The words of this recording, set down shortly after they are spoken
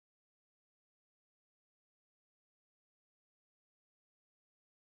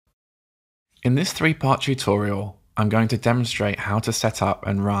In this three-part tutorial, I'm going to demonstrate how to set up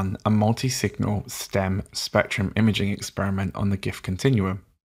and run a multi-signal STEM spectrum imaging experiment on the GIF Continuum.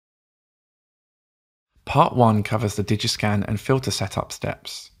 Part 1 covers the DigiScan and filter setup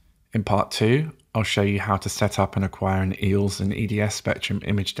steps. In Part 2, I'll show you how to set up and acquire an EELS and EDS spectrum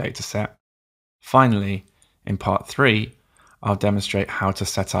image dataset. Finally, in Part 3, I'll demonstrate how to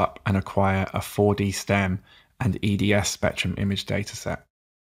set up and acquire a 4D STEM and EDS spectrum image dataset.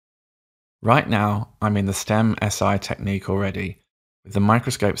 Right now, I'm in the STEM SI technique already, with the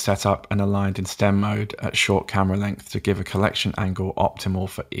microscope set up and aligned in STEM mode at short camera length to give a collection angle optimal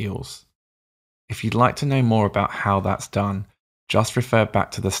for EELS. If you'd like to know more about how that's done, just refer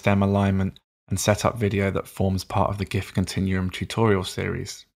back to the STEM alignment and setup video that forms part of the GIF Continuum tutorial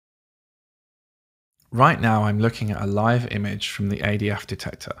series. Right now I'm looking at a live image from the ADF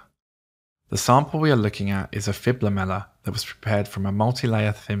detector. The sample we are looking at is a fib lamella that was prepared from a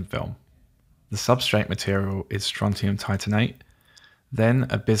multi-layer thin film. The substrate material is strontium titanate, then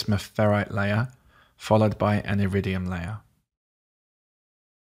a bismuth ferrite layer, followed by an iridium layer.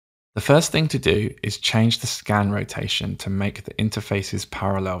 The first thing to do is change the scan rotation to make the interfaces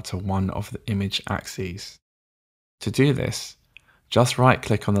parallel to one of the image axes. To do this, just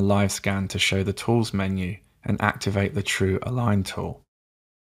right-click on the live scan to show the Tools menu and activate the True Align tool.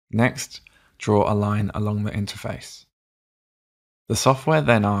 Next, draw a line along the interface. The software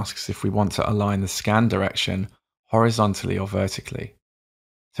then asks if we want to align the scan direction horizontally or vertically.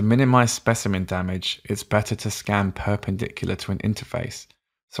 To minimize specimen damage, it's better to scan perpendicular to an interface,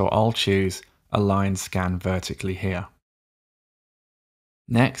 so I'll choose Align Scan Vertically here.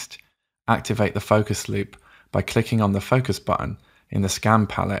 Next, activate the focus loop by clicking on the focus button in the scan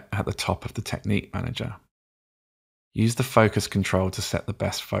palette at the top of the Technique Manager. Use the focus control to set the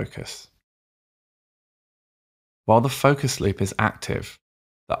best focus. While the focus loop is active,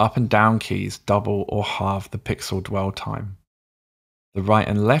 the up and down keys double or halve the pixel dwell time. The right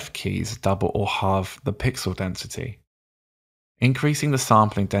and left keys double or halve the pixel density. Increasing the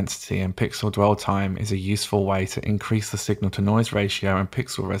sampling density and pixel dwell time is a useful way to increase the signal-to-noise ratio and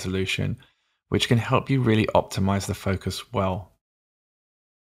pixel resolution, which can help you really optimize the focus well.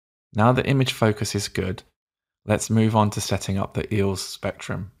 Now the image focus is good, let's move on to setting up the EELS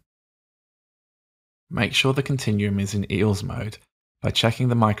spectrum. Make sure the continuum is in EELS mode by checking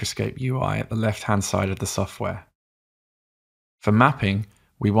the microscope UI at the left-hand side of the software. For mapping,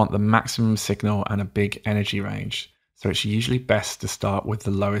 we want the maximum signal and a big energy range, so it's usually best to start with the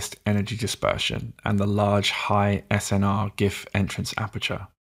lowest energy dispersion and the large high SNR GIF entrance aperture.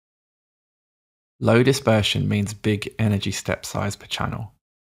 Low dispersion means big energy step size per channel.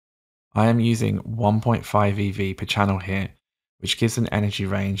 I am using 1.5 eV per channel here, which gives an energy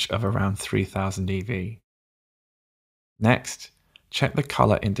range of around 3000 eV. Next, check the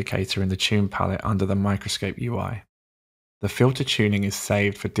color indicator in the tune palette under the microscope UI. The filter tuning is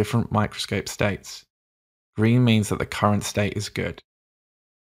saved for different microscope states. Green means that the current state is good.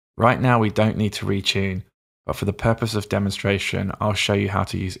 Right now we don't need to retune, but for the purpose of demonstration, I'll show you how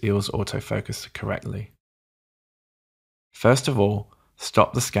to use EELS autofocus correctly. First of all,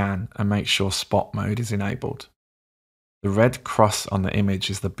 stop the scan and make sure spot mode is enabled. The red cross on the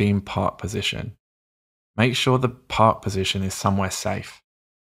image is the beam park position. Make sure the park position is somewhere safe.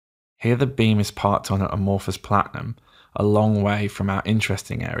 Here the beam is parked on an amorphous platinum, a long way from our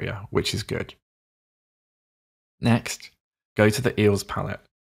interesting area, which is good. Next, go to the EELS palette.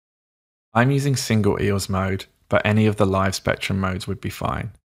 I'm using single EELS mode, but any of the live spectrum modes would be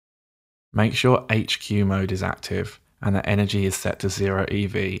fine. Make sure HQ mode is active and the energy is set to 0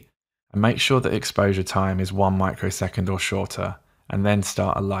 eV, and make sure that exposure time is 1 microsecond or shorter, and then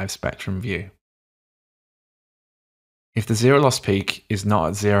start a live spectrum view. If the zero loss peak is not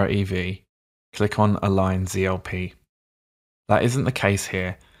at 0 eV, click on Align ZLP. That isn't the case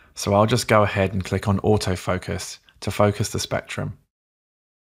here, so I'll just go ahead and click on Autofocus to focus the spectrum.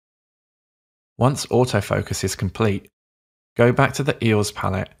 Once autofocus is complete, go back to the EELS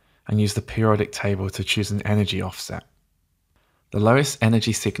palette and use the periodic table to choose an energy offset. The lowest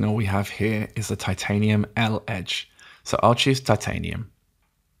energy signal we have here is the titanium L edge, so I'll choose titanium.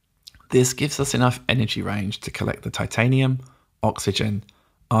 This gives us enough energy range to collect the titanium, oxygen,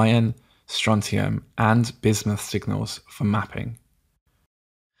 iron, strontium, and bismuth signals for mapping.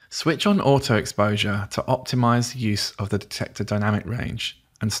 Switch on auto exposure to optimize the use of the detector dynamic range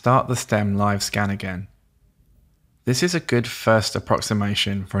and start the STEM live scan again. This is a good first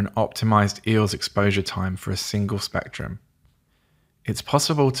approximation for an optimized EELS exposure time for a single spectrum. It's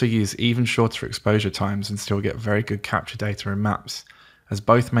possible to use even shorter exposure times and still get very good capture data and maps, as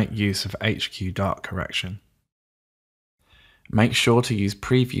both make use of HQ dark correction. Make sure to use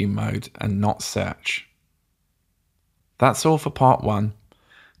preview mode and not search. That's all for part 1.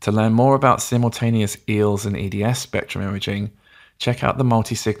 To learn more about simultaneous EELS and EDS spectrum imaging, check out the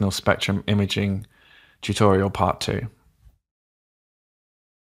multisignal spectrum imaging tutorial part 2.